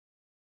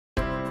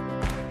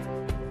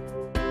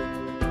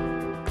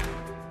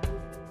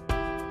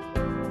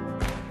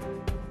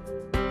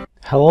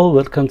Hello,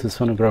 welcome to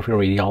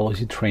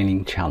Sonography-radiology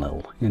training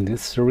channel. In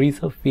this series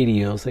of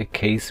videos, a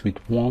case with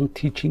one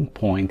teaching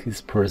point is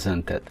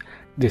presented.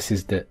 This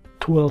is the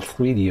 12th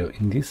video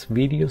in this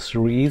video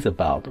series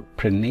about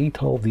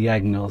prenatal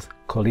diagnosed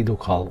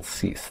choledocal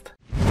cyst.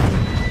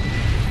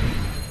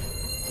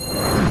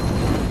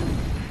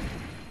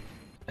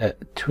 A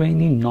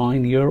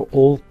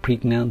 29-year-old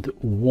pregnant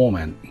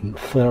woman in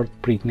third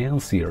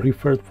pregnancy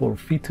referred for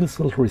fetus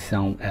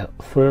ultrasound at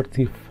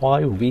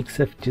 35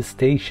 weeks of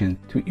gestation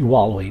to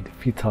evaluate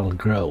fetal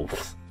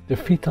growth. The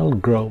fetal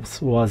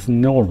growth was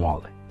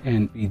normal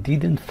and we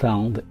didn't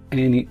find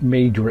any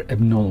major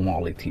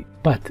abnormality,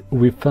 but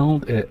we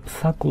found a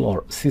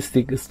saccular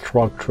cystic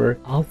structure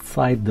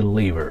outside the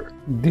liver.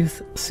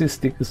 This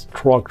cystic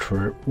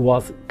structure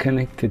was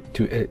connected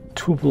to a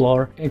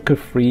tubular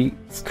echo-free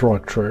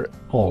structure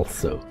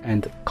also,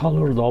 and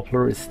color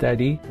Doppler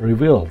study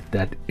revealed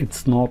that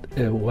it's not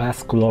a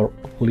vascular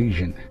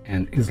lesion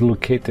and is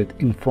located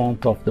in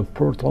front of the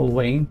portal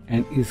vein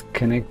and is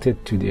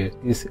connected to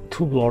this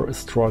tubular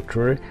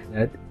structure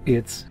that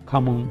it's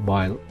common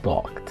bile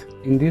duct.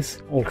 In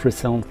this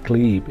ultrasound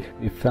clip,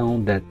 we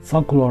found that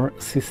saccular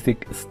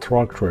cystic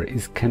structure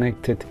is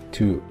connected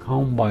to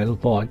common bile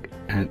duct,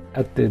 and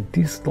at the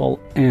distal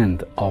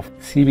end of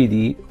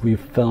CBD, we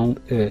found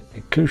a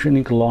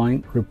echogenic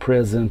line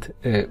represent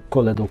a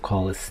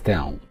choledochal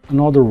stone.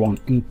 Another one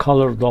in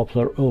color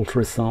Doppler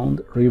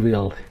ultrasound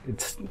revealed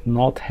it's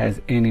not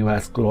has any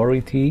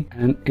vascularity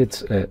and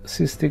it's a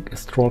cystic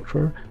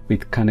structure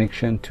with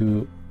connection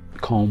to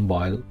common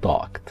bile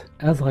duct.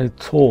 As I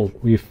told,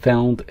 we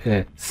found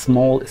a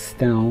small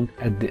stone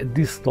at the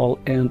distal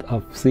end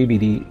of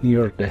CBD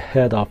near the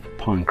head of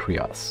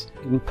pancreas.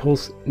 In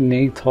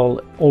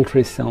postnatal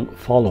ultrasound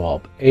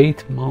follow-up,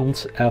 8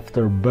 months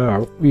after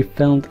birth, we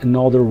found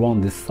another one,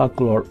 the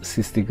saccular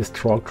cystic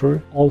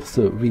structure.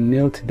 Also, we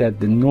note that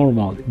the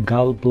normal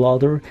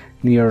gallbladder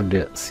near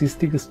the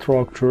cystic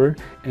structure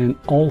and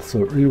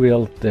also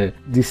revealed the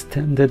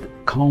distended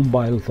common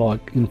bile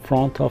duct in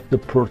front of the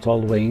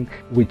portal vein,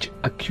 which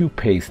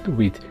occupies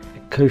with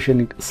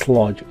echogenic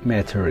sludge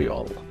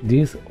material.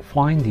 These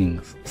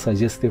findings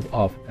suggestive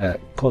of a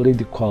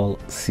choledocal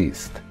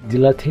cyst.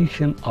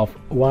 Dilatation of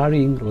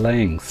varying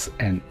lengths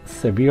and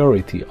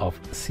severity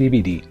of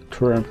CBD,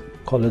 termed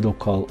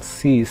choledocal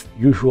cyst,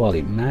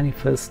 usually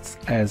manifests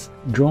as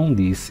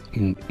jaundice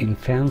in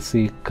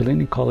infancy,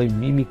 clinically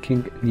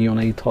mimicking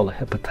neonatal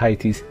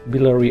hepatitis,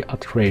 biliary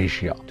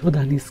atresia.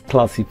 Today's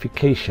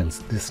classifications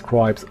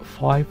describes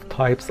 5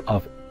 types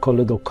of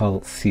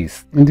choledocal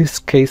cyst. In this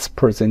case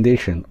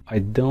presentation, I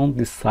don't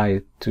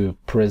decide to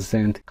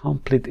present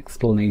complete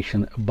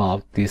explanation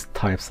about these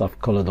types of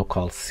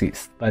choledocal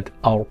cyst, but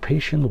our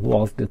patient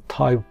was the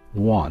type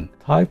 1.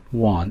 Type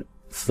 1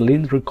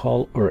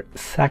 cylindrical or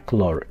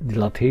saccular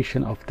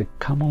dilatation of the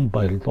common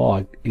bile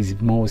duct is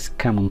most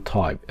common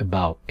type,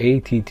 about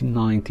 80 to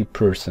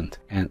 90%,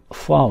 and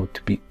thought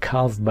to be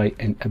caused by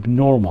an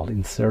abnormal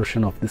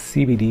insertion of the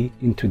CBD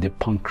into the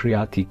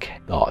pancreatic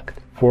duct,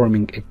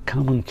 forming a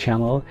common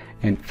channel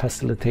and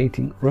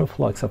facilitating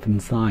reflux of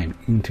enzyme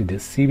into the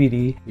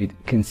CBD with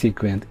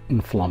consequent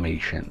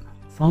inflammation.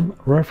 Some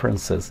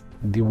references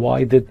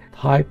divided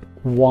type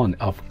 1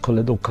 of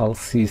choledocal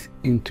cyst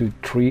into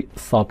 3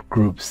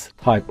 subgroups.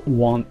 Type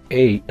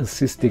 1A, a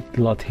cystic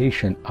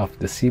dilatation of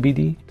the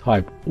CBD,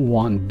 type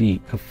 1B,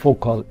 a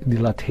focal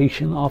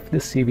dilatation of the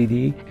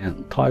CBD,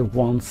 and type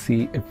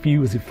 1C, a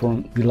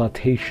fusiform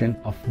dilatation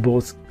of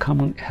both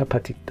common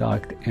hepatic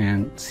duct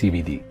and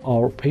CBD.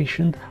 Our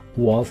patient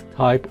was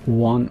type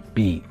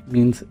 1B,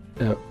 means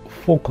a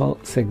focal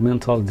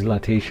segmental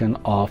dilatation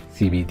of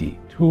CBD.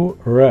 2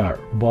 rare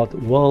but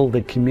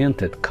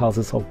well-documented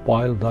causes of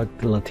bile duct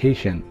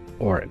dilatation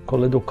or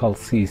choledocal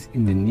cyst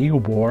in the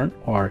newborn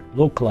are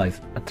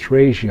localized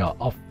atresia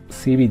of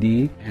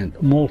CBD and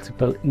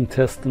multiple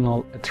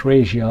intestinal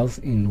atresias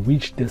in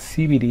which the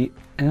CBD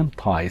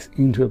empties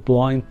into a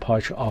blind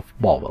patch of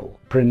bowel.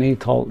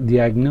 Prenatal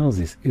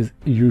diagnosis is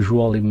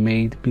usually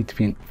made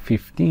between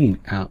 15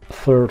 and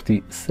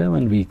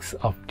 37 weeks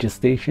of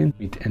gestation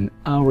with an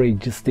average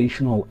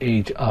gestational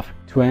age of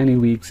 20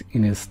 weeks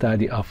in a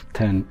study of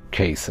 10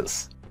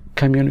 cases.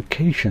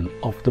 Communication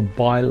of the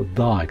bile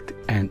duct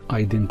and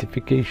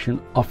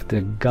identification of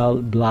the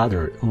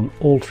gallbladder on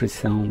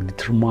ultrasound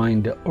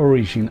determine the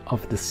origin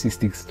of the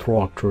cystic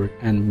structure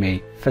and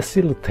may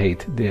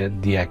facilitate the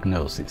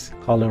diagnosis.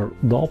 Color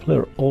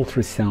Doppler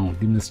ultrasound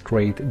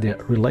demonstrate the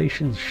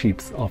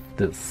relationships of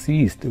the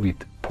cyst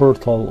with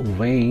portal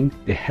vein,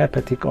 the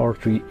hepatic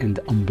artery, and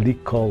the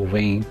umbilical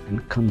vein,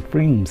 and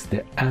confirms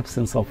the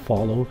absence of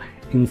fallow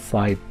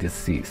inside the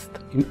cyst.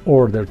 In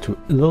order to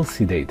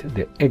elucidate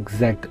the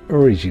exact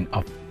origin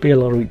of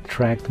biliary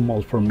tract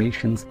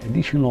malformations,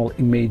 additional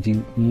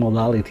imaging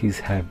modalities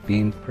have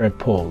been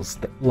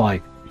proposed,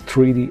 like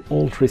 3D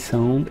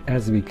ultrasound.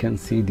 As we can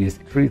see, this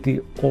 3D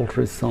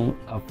ultrasound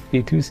of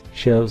fetus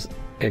shows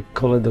a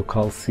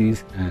choledocal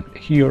cyst, and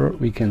here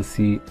we can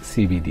see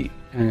CBD.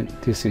 And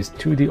this is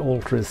 2D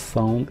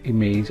ultrasound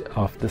image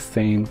of the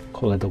same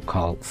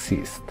choledocal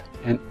cyst.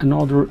 And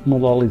another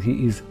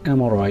modality is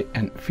MRI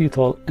and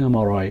fetal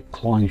MRI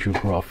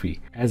cholangiography.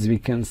 As we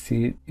can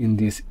see in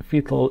this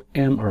fetal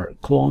MR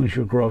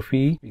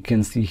cholangiography, we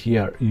can see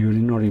here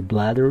urinary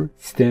bladder,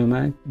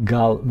 stomach,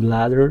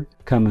 gallbladder,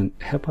 common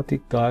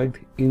hepatic duct,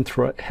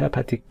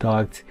 intrahepatic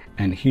duct,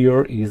 and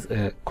here is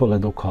a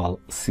choledocal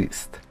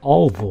cyst.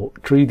 Although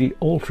 3D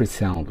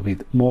ultrasound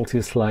with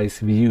multi-slice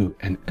view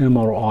and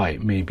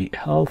MRI may be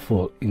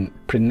helpful in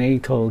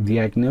prenatal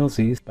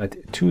diagnosis, but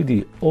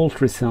 2D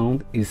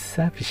ultrasound is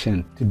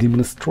sufficient to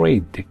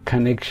demonstrate the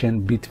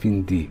connection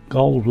between the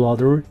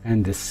gallbladder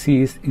and the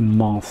cyst in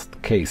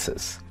most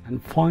cases.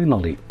 And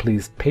finally,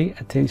 please pay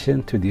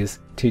attention to this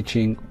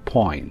teaching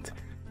point.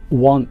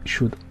 One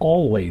should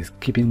always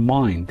keep in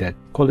mind that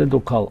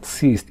choledochal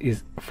cyst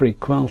is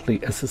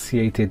frequently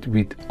associated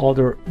with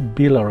other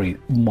biliary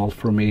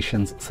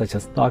malformations such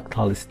as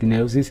ductal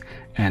stenosis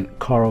and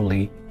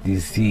Caroli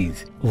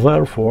disease.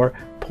 Therefore,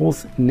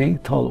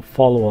 postnatal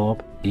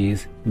follow-up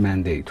is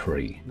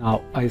mandatory.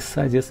 Now, I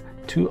suggest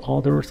 2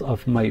 others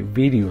of my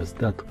videos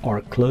that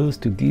are close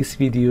to this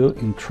video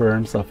in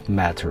terms of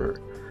matter.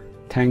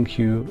 Thank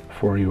you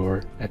for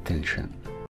your attention.